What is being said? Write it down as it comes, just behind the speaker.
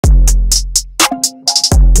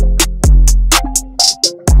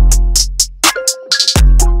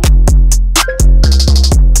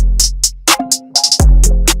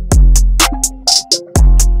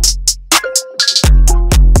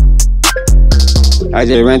I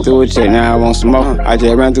just ran through a check, now I want some more. I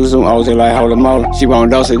just ran through some O's like holy moly. She won't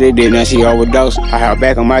dose it, it did, now she overdose. I hop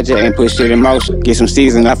back on my jet and put shit in motion. Get some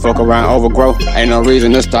season, I fuck around overgrowth. Ain't no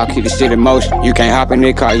reason to stop, keep the shit in motion. You can't hop in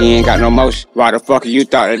that car, you ain't got no motion. Why the fuck you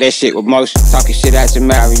thought that shit was motion? Talking shit out your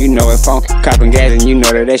mouth, you know it funky. Copping gas and you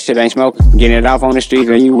know that shit ain't smoking. Getting it off on the streets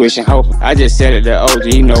and you wishing hoping. I just said it to OG,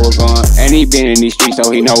 he know we're going. And he been in these streets, so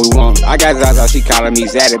he know we want. I got Zaza, she calling me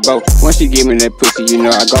Zaddy Bo. Once she give me that pussy, you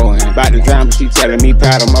know I go in. About the time, but she telling me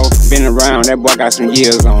paddle mo. Been around, that boy got some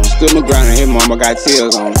years on. Stood my ground and his mama got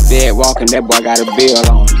tears on. Dead walking, that boy got a bill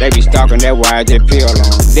on. They be stalking, that why I just peel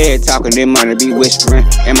on. Dead talking, their money be whispering.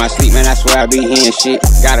 In my sleep, man, I swear I be hearing shit.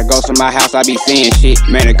 Gotta go to my house, I be seeing shit.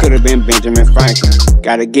 Man, it could've been Benjamin Franklin.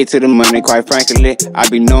 Gotta get to the money, quite frankly. I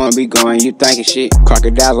be knowing, be going, you thinking shit.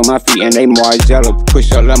 Crocodiles on my feet and they more jello.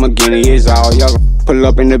 Push up Lamborghini, it's all yellow. Pull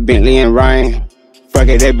up in the Bentley and rain. Fuck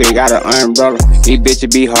it, that bitch got an umbrella. These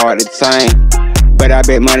bitches be hard to tame, but I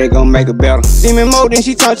bet money gon' make it better. Demon mode, then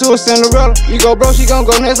she turn to a Cinderella. You go bro, she gon'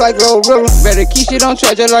 go next like Glorilla. Better keep shit on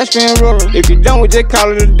track just like spin roller. If you don't, we just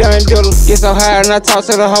call it a done dealer. Get so high and I talk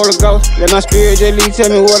to the Holy Ghost. Let my spirit just lead, tell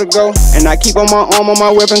me where to go. And I keep on my arm on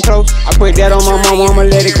my weapon close. I put that on my mama, I'ma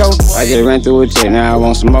let it go. I just ran through a check, now I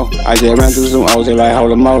want some more. I just ran through some O's like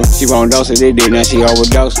holy moly. She won't dose it, it did, now she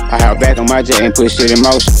overdose. I hop back on my jet and put shit in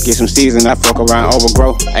motion. Get some season, I fuck around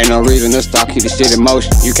overgrowth. Ain't no reason to stop, keep the shit in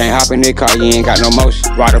motion. You can't hop in that car, you ain't got no motion.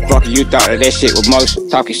 Why the fuck you thought that shit was motion?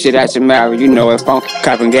 Talking shit out your mouth, you know it funky.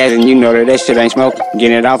 Copping gas and you know that shit ain't smoking.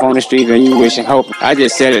 Getting it off on the streets and you wishing hoping. I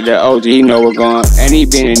just said it to OG, he know we're going. And he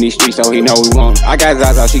been in these streets, so he know we want. I got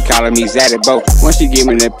Zaza, she calling me Zaddy Bo. Once she give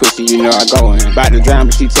me that pussy, you know I go in. About the time,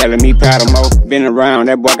 but she telling me paddle mo. Been around,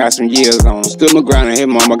 that boy got some years on. Stood my ground and his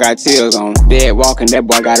mama got tears on. Dead walking, that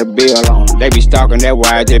boy got a bill on. They be stalking, that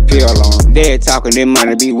why I just peel on. Dead talking, their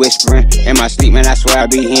money be whispering. In my sleep, man, I swear I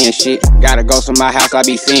be hearing shit. Gotta go to my house, I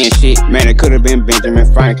be seeing shit. Man, it could've been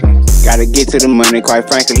Benjamin Franklin. Gotta get to the money, quite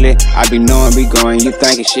frankly. I be knowing, be going, you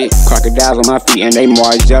thinking shit. Crocodiles on my feet and they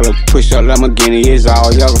more jello. Push up Lamborghini, it's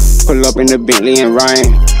all yellow. Pull up in the Bentley and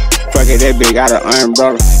rain. Fuck it, that bitch got an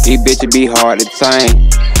umbrella. These bitches be hard to tame,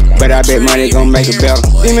 but I bet money gon' make it better.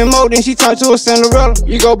 Demon mode, then she turn to a Cinderella.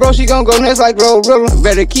 You go bro, she gon' go next like Glorilla.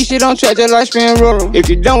 Better keep shit on track just like spin roller. If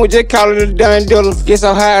you don't, we just call it a done dealer. Get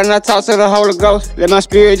so high and I talk to the Holy Ghost. Let my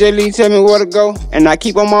spirit just lead, tell me where to go. And I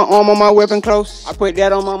keep on my arm on my weapon close. I put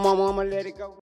that on my mama, I'ma let it go.